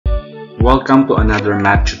Welcome to another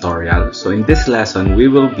math tutorial. So in this lesson, we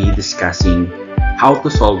will be discussing how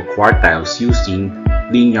to solve quartiles using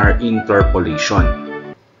linear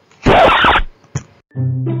interpolation.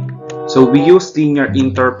 So we use linear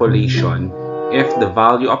interpolation if the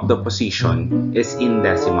value of the position is in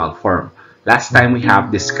decimal form. Last time we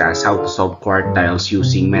have discussed how to solve quartiles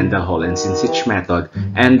using Mendenhall and Sinsich method,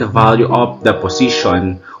 and the value of the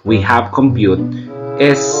position we have compute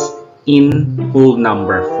is in whole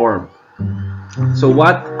number form. So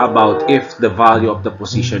what about if the value of the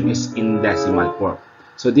position is in decimal form?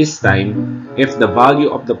 So this time, if the value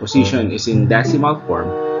of the position is in decimal form,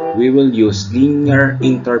 we will use linear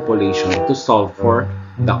interpolation to solve for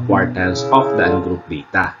the quartiles of the ungroup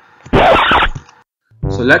data.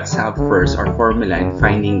 So let's have first our formula in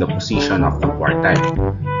finding the position of the quartile.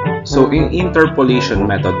 So in interpolation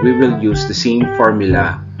method, we will use the same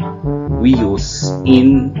formula we use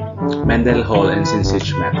in Mendenhall and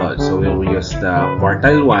Sinsich method. So we will use the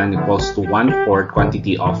quartile 1 equals to 1/4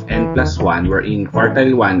 quantity of n plus 1, wherein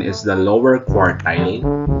quartile 1 is the lower quartile.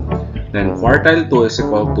 Then quartile 2 is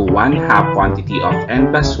equal to 1/2 quantity of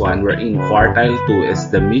n plus 1, wherein quartile 2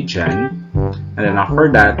 is the median. And then after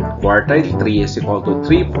that, quartile 3 is equal to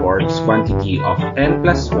 3/4 quantity of n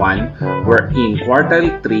plus 1, wherein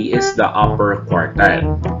quartile 3 is the upper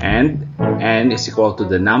quartile. And n is equal to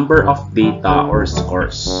the number of data or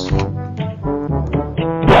scores.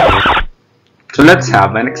 So let's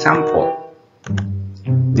have an example.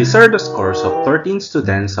 These are the scores of 13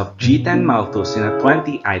 students of G10 Malthus in a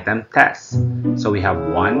 20-item test. So we have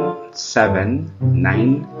 1, 7,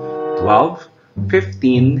 9, 12,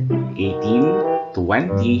 15, 18,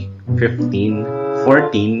 20, 15,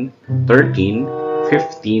 14, 13,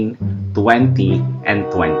 15, 20, and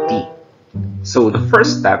 20. So the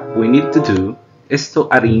first step we need to do is to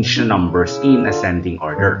arrange the numbers in ascending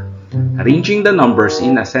order. Arranging the numbers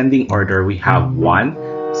in ascending order, we have 1,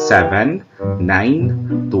 7,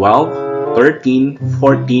 9, 12, 13,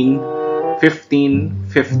 14, 15,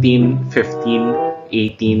 15, 15,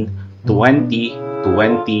 18, 20,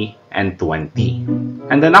 20, and 20.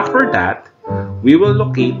 And then after that, we will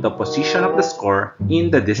locate the position of the score in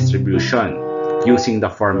the distribution using the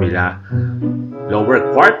formula lower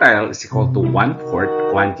quartile is equal to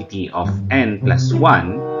 1/4 quantity of n plus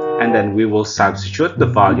 1, and then we will substitute the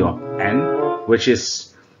value of n, which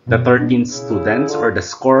is the 13 students or the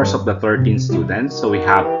scores of the 13 students. So we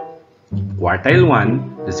have quartile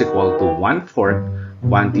 1 is equal to 1/4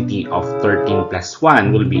 quantity of 13 plus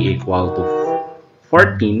 1 will be equal to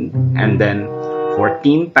 14, and then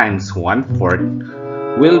 14 times 1/4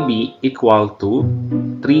 will be equal to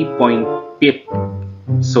 3.5.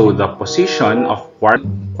 So the position of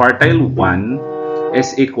quartile 1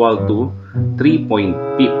 is equal to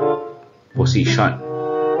 3.5 position.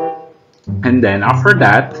 And then after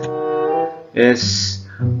that is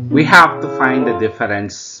we have to find the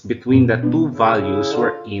difference between the two values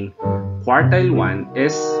wherein quartile 1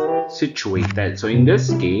 is situated. So in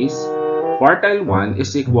this case, quartile 1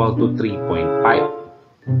 is equal to 3.5.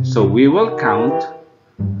 So we will count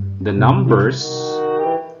the numbers.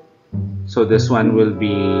 So this one will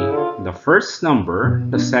be the first number,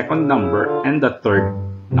 the second number, and the third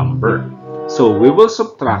number. So we will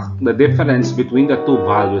subtract the difference between the two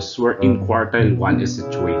values wherein quartile 1 is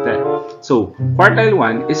situated. So quartile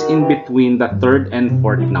 1 is in between the third and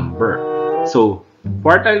fourth number. So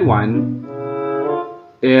quartile 1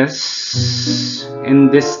 is in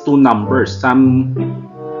these two numbers. Some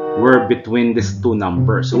were between these two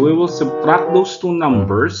numbers. So we will subtract those two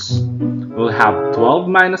numbers. We'll have 12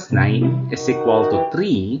 minus 9 is equal to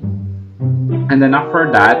 3. And then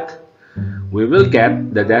after that, we will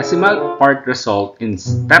get the decimal part result in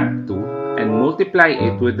step 2 and multiply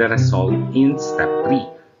it with the result in step 3.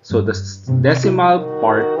 So the decimal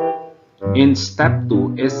part in step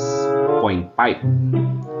 2 is 0.5.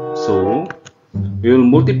 So we will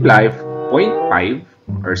multiply 0.5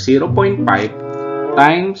 or 0.5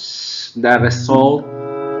 times the result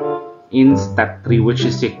in step 3, which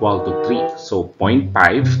is equal to 3. So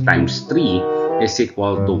 0.5 times 3 is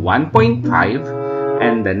equal to 1.5,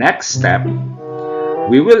 and the next step,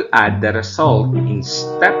 we will add the result in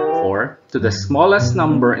step 4 to the smallest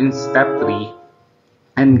number in step 3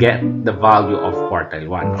 and get the value of quartile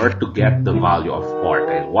 1, or to get the value of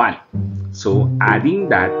quartile 1. So adding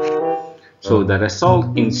that, so the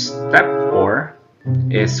result in step 4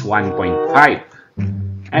 is 1.5.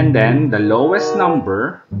 And then the lowest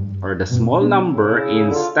number or the small number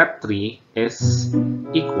in step 3 is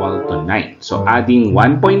equal to 9. So adding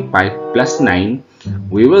 1.5 plus 9,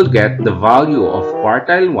 we will get the value of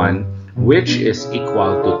quartile 1, which is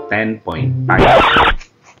equal to 10.5.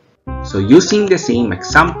 So using the same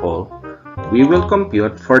example, we will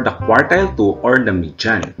compute for the quartile 2 or the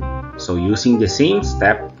median. So using the same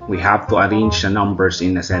step, we have to arrange the numbers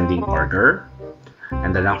in ascending order.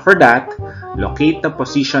 And then after that, locate the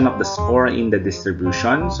position of the score in the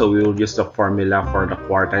distribution. So we will use the formula for the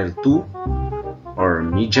quartile 2, or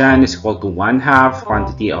median is equal to 1/2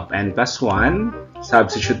 quantity of n plus 1.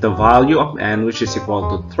 Substitute the value of n, which is equal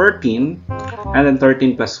to 13, and then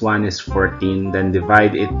 13 plus 1 is 14. Then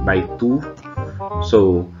divide it by 2.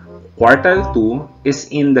 So quartile 2 is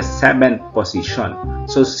in the 7th position.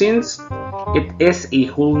 So since it is a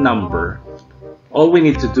whole number, all we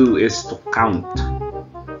need to do is to count.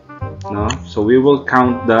 No? So we will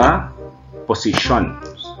count the positions.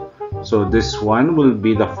 So this one will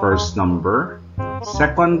be the first number,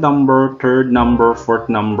 second number, third number, fourth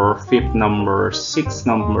number, fifth number, sixth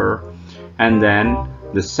number, and then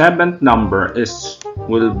the 7th number is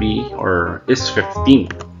 15.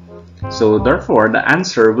 So therefore the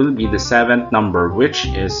answer will be the 7th number, which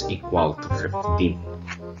is equal to 15.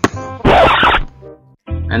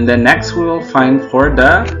 And then next we will find for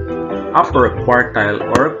the upper quartile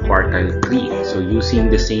or quartile 3. So using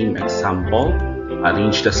the same example,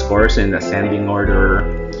 arrange the scores in ascending order,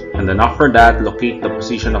 and then after that, locate the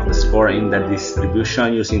position of the score in the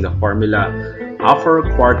distribution using the formula upper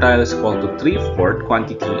quartile is equal to 3/4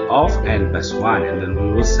 quantity of n plus 1, and then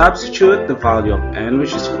we will substitute the value of n,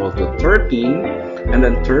 which is equal to 13, and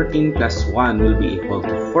then 13 plus 1 will be equal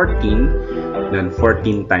to 14, then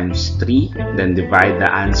 14 times 3, then divide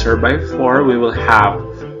the answer by 4. We will have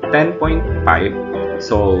 10.5.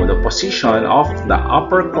 So the position of the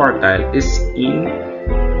upper quartile is in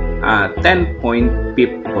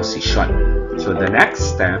 10.5th position. So the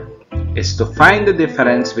next step is to find the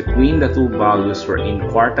difference between the two values wherein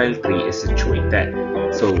quartile 3 is situated.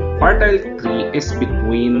 So quartile 3 is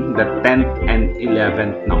between the 10th and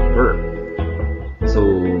 11th number. So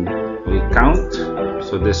we count.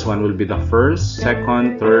 So this one will be the first,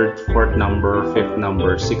 second, third, fourth number, fifth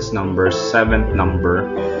number, sixth number, seventh number,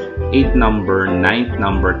 8th number, 9th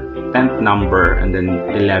number, 10th number, and then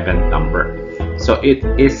 11th number. So it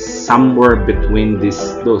is somewhere between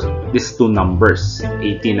these two numbers,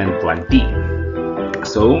 18 and 20.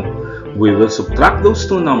 So we will subtract those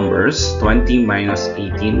two numbers. 20 minus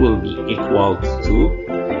 18 will be equal to 2.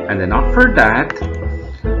 And then after that,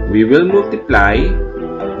 we will multiply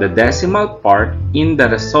the decimal part in the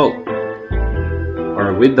result,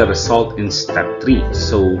 or with the result in step 3.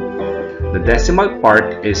 So the decimal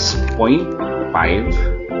part is 0.5,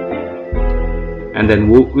 and then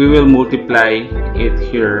we will multiply it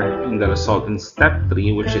here in the result in step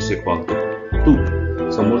 3, which is equal to 2.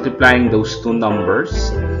 So multiplying those two numbers,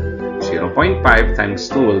 0.5 times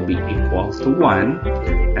 2 will be equal to 1.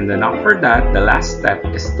 And then after that, the last step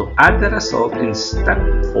is to add the result in step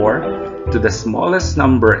 4 to the smallest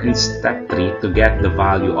number in step 3 to get the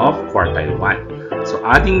value of quartile 1. So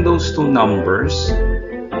adding those two numbers,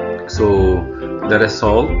 so the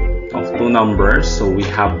result of two numbers, so we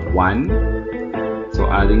have 1. So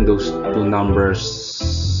adding those two numbers,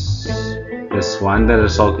 this one, the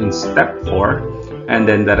result in step 4, and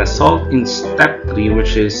then the result in step 3,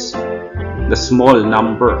 which is the small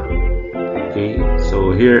number. Okay,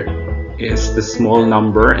 so here is the small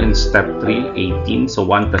number in step 3, 18. So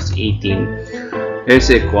 1 plus 18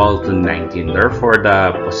 is equal to 19. Therefore,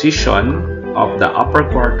 the position of the upper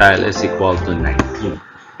quartile is equal to 19.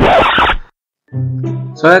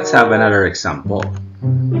 So let's have another example.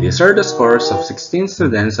 These are the scores of 16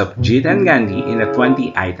 students of Jeet and Gandhi in a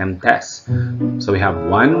 20-item test. So we have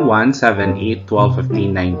 1, 1, 7, 8, 12,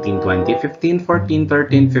 15, 19, 20, 15, 14,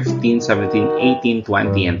 13, 15, 17, 18,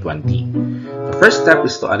 20, and 20. The first step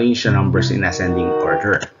is to arrange the numbers in ascending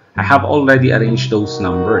order. I have already arranged those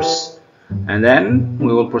numbers. And then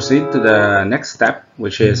we will proceed to the next step,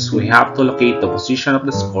 which is we have to locate the position of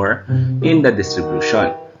the score in the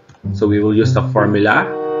distribution. So we will use the formula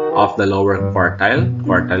of the lower quartile.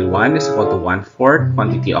 Quartile 1 is equal to 1/4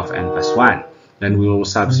 quantity of n plus 1. Then we will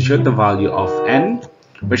substitute the value of n,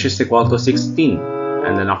 which is equal to 16.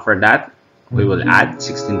 And then after that, we will add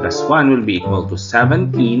 16 plus 1 will be equal to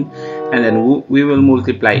 17. And then we will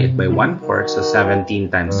multiply it by 1/4. So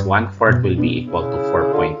 17 times 1/4 will be equal to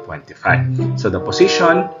 4.25. So the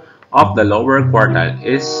position of the lower quartile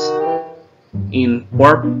is in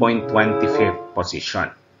 4.25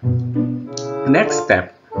 position. Next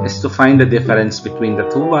step is to find the difference between the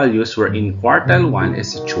two values wherein quartile 1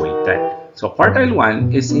 is situated. So quartile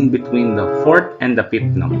 1 is in between the 4th and the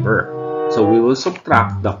 5th number. So we will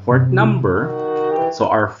subtract the 4th number. So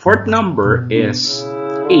our 4th number is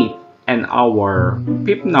 8 and our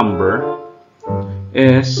 5th number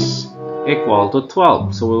is equal to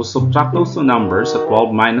 12. So we'll subtract those two numbers. So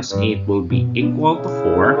 12 minus 8 will be equal to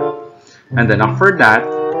 4. And then after that,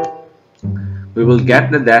 we will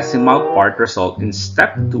get the decimal part result in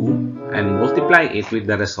step 2 and multiply it with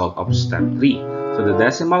the result of step 3. So the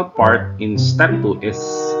decimal part in step 2 is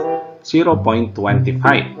 0.25.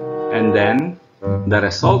 And then the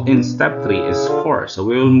result in step 3 is 4. So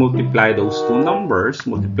we will multiply those two numbers.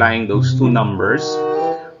 Multiplying those two numbers,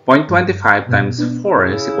 0.25 times 4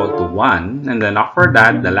 is equal to 1. And then after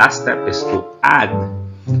that, the last step is to add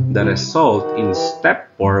the result in step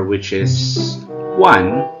 4, which is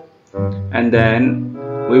 1. And then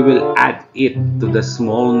we will add it to the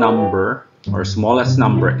small number or smallest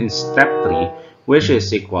number in step 3, which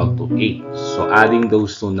is equal to 8. So adding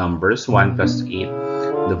those two numbers, 1 plus 8,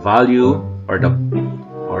 the value or the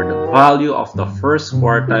value of the first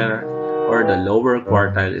quartile or the lower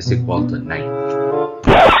quartile is equal to 9.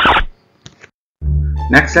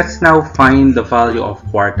 Next, let's now find the value of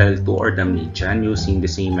quartile 2 or the median using the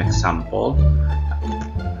same example.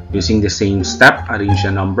 Using the same step, arrange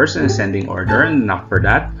the numbers in ascending order, and after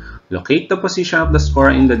that, locate the position of the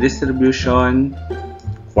score in the distribution.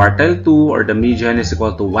 Quartile 2 or the median is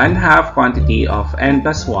equal to 1/2 quantity of n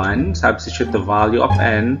plus 1. Substitute the value of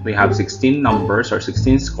n. We have 16 numbers or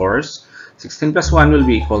 16 scores. 16 plus 1 will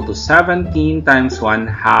be equal to 17 times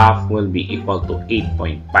 1/2 will be equal to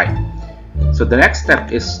 8.5. So the next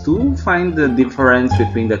step is to find the difference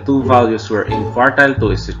between the two values wherein quartile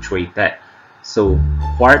 2 is situated. So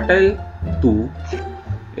quartile 2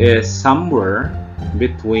 is somewhere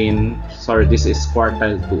between, this is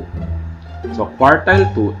quartile 2. So quartile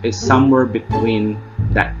 2 is somewhere between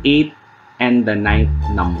the 8th and the 9th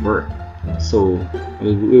number. So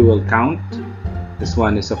we will count. This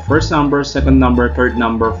one is the first number, second number, third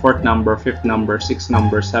number, fourth number, fifth number, sixth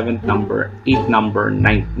number, seventh number, eighth number,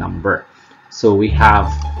 ninth number. So we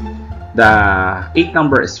have the 8th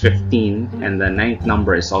number is 15 and the 9th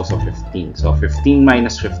number is also 15. So 15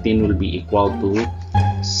 minus 15 will be equal to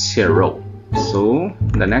 0. So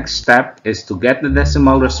the next step is to get the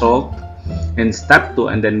decimal result in step 2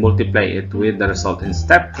 and then multiply it with the result in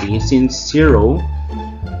step 3. Since 0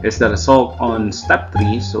 is the result on step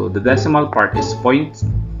 3, so the decimal part is 0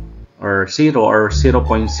 or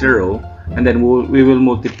 0.0, and then we will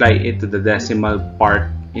multiply it to the decimal part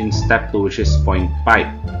in step 2, which is 0.5.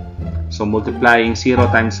 So multiplying 0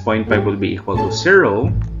 times 0.5 will be equal to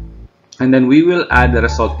 0. And then we will add the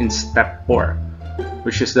result in step 4,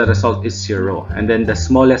 which is the result is 0. And then the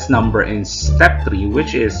smallest number in step 3,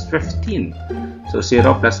 which is 15. So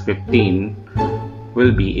 0 plus 15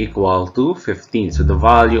 will be equal to 15. So the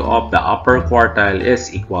value of the upper quartile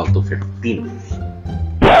is equal to 15.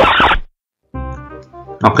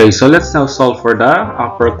 Okay, so let's now solve for the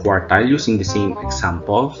upper quartile using the same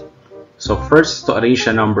example. So first, to arrange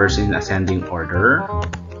the numbers in ascending order,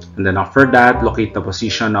 and then after that, locate the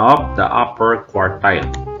position of the upper quartile.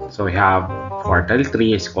 So we have quartile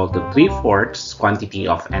 3 is equal to 3/4 quantity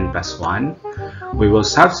of n plus 1. We will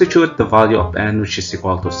substitute the value of n, which is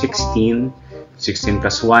equal to 16. 16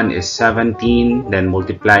 plus 1 is 17, then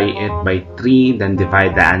multiply it by 3, then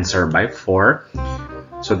divide the answer by 4.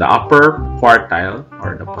 So the upper quartile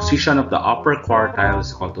or the position of the upper quartile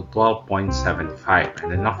is equal to 12.75.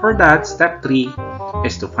 And then after that, step 3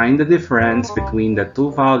 is to find the difference between the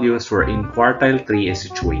two values wherein quartile 3 is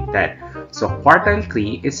situated. So quartile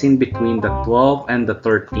 3 is in between the 12 and the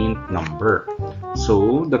 13th number.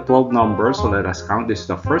 So the 12 numbers, so let us count. This is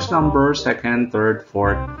the first number, second, third,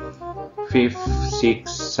 fourth, 5th,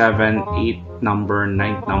 6th, 7th, 8th number,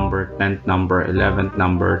 9th number, 10th number, 11th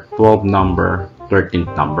number, 12th number,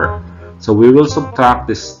 13th number. So we will subtract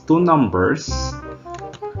these two numbers.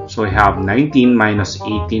 So we have 19 minus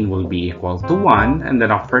 18 will be equal to 1. And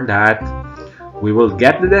then after that, we will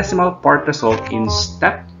get the decimal part result in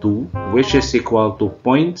step 2, which is equal to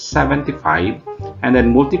 0.75. And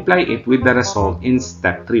then multiply it with the result in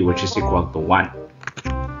step 3, which is equal to 1.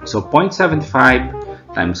 So 0.75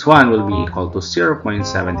 times 1 will be equal to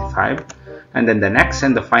 0.75. And then the next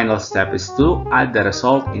and the final step is to add the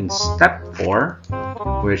result in step 4,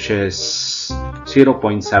 which is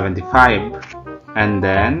 0.75, and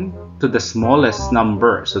then to the smallest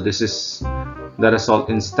number. So this is the result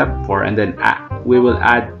in step 4, and then we will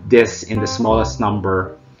add this in the smallest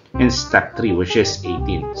number in step 3, which is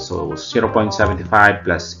 18. So 0.75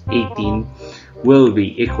 plus 18 will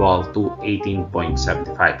be equal to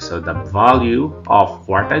 18.75. So the value of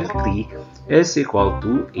quartile 3 is equal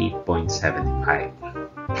to 8.75.